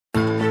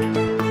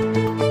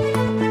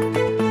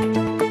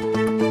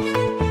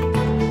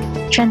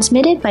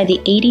Transmitted by the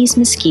Aedes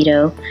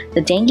mosquito,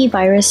 the dengue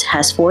virus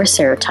has 4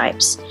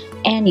 serotypes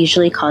and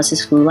usually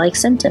causes flu-like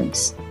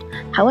symptoms.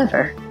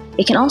 However,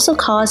 it can also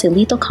cause a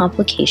lethal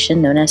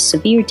complication known as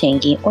severe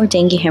dengue or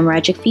dengue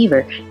hemorrhagic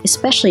fever,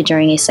 especially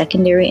during a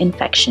secondary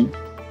infection.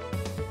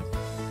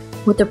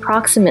 With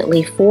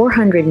approximately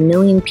 400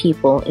 million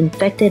people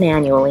infected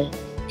annually,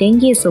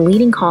 dengue is the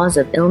leading cause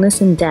of illness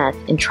and death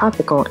in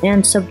tropical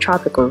and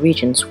subtropical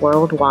regions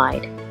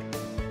worldwide.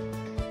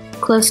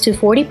 Close to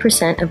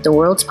 40% of the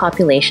world's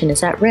population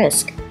is at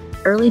risk.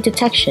 Early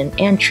detection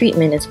and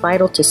treatment is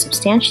vital to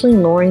substantially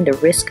lowering the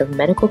risk of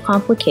medical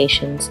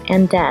complications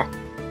and death.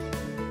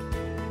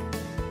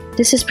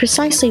 This is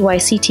precisely why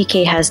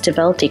CTK has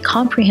developed a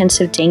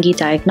comprehensive dengue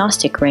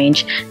diagnostic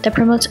range that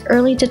promotes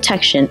early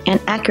detection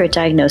and accurate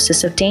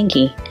diagnosis of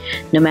dengue.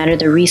 No matter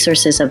the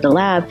resources of the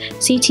lab,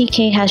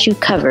 CTK has you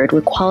covered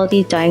with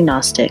quality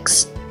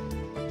diagnostics.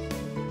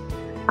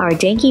 Our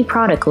dengue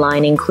product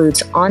line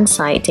includes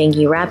on-site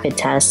dengue rapid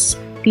tests,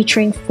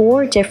 featuring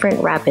 4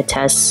 different rapid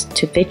tests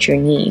to fit your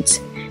needs.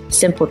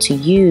 Simple to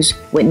use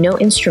with no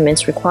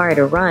instruments required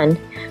to run,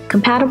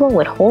 compatible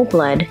with whole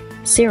blood,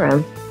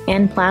 serum,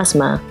 and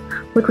plasma,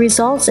 with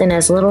results in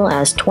as little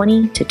as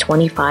 20 to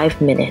 25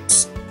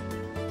 minutes.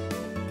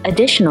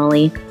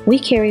 Additionally, we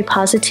carry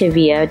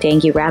Positivia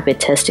dengue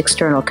rapid test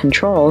external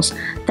controls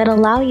that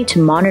allow you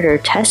to monitor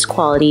test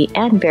quality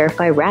and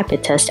verify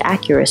rapid test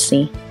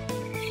accuracy.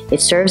 It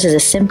serves as a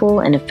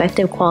simple and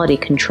effective quality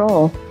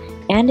control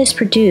and is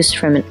produced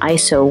from an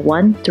ISO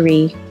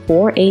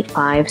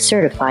 13485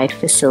 certified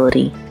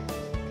facility.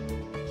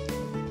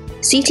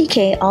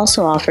 CTK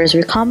also offers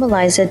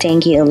recombinase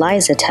dengue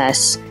ELISA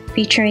tests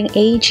featuring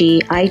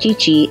AG,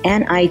 IgG,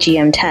 and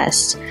IgM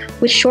tests,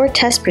 with short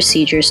test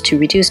procedures to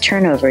reduce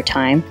turnover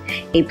time,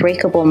 a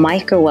breakable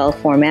microwell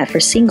format for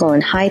single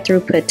and high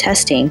throughput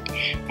testing,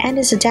 and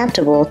is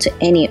adaptable to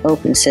any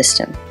open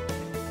system.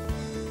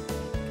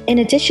 In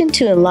addition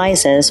to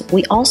ELISAs,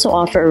 we also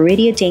offer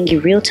Iridia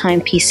Dengue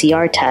real-time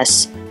PCR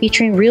tests,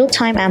 featuring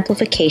real-time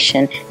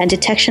amplification and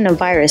detection of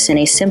virus in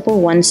a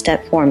simple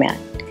one-step format.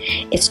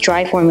 Its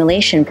dry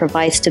formulation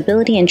provides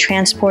stability in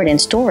transport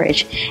and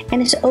storage,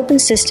 and its open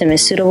system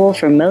is suitable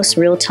for most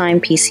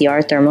real-time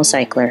PCR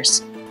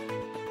thermocyclers.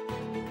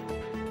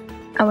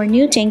 Our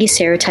new dengue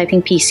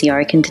serotyping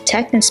PCR can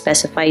detect and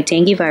specify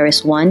dengue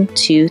virus 1,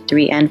 2,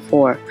 3, and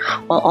 4.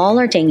 While all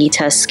our dengue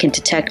tests can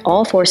detect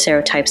all 4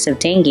 serotypes of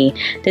dengue,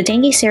 the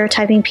dengue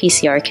serotyping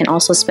PCR can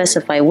also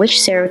specify which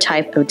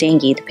serotype of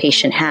dengue the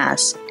patient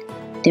has.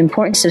 The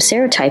importance of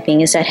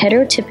serotyping is that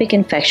heterotypic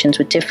infections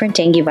with different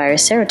dengue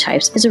virus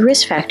serotypes is a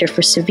risk factor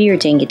for severe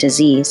dengue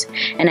disease,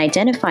 and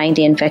identifying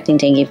the infecting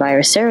dengue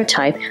virus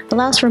serotype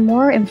allows for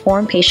more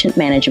informed patient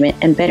management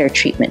and better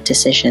treatment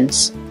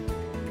decisions.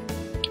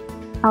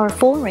 Our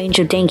full range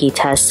of dengue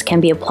tests can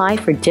be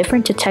applied for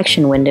different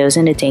detection windows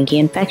in a dengue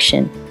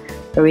infection.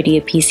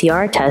 Iridia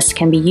PCR tests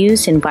can be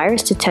used in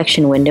virus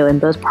detection window in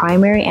both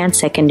primary and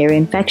secondary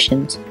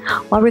infections,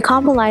 while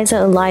recombinase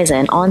ELISA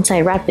and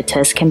on-site rapid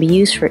tests can be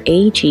used for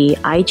AG,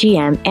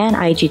 IgM, and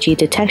IgG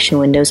detection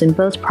windows in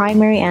both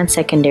primary and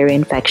secondary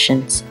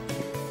infections.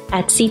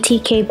 At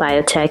CTK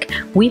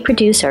Biotech, we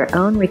produce our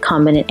own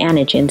recombinant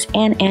antigens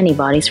and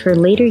antibodies for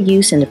later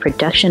use in the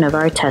production of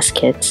our test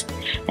kits.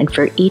 And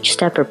for each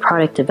step of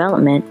product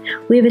development,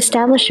 we have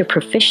established a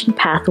proficient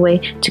pathway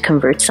to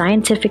convert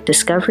scientific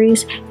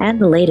discoveries and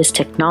the latest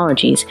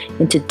technologies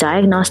into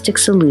diagnostic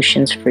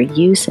solutions for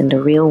use in the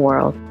real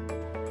world.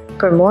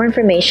 For more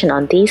information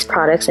on these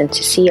products and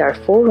to see our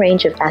full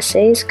range of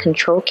assays,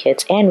 control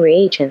kits, and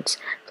reagents,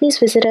 please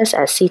visit us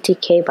at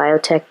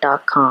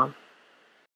ctkbiotech.com.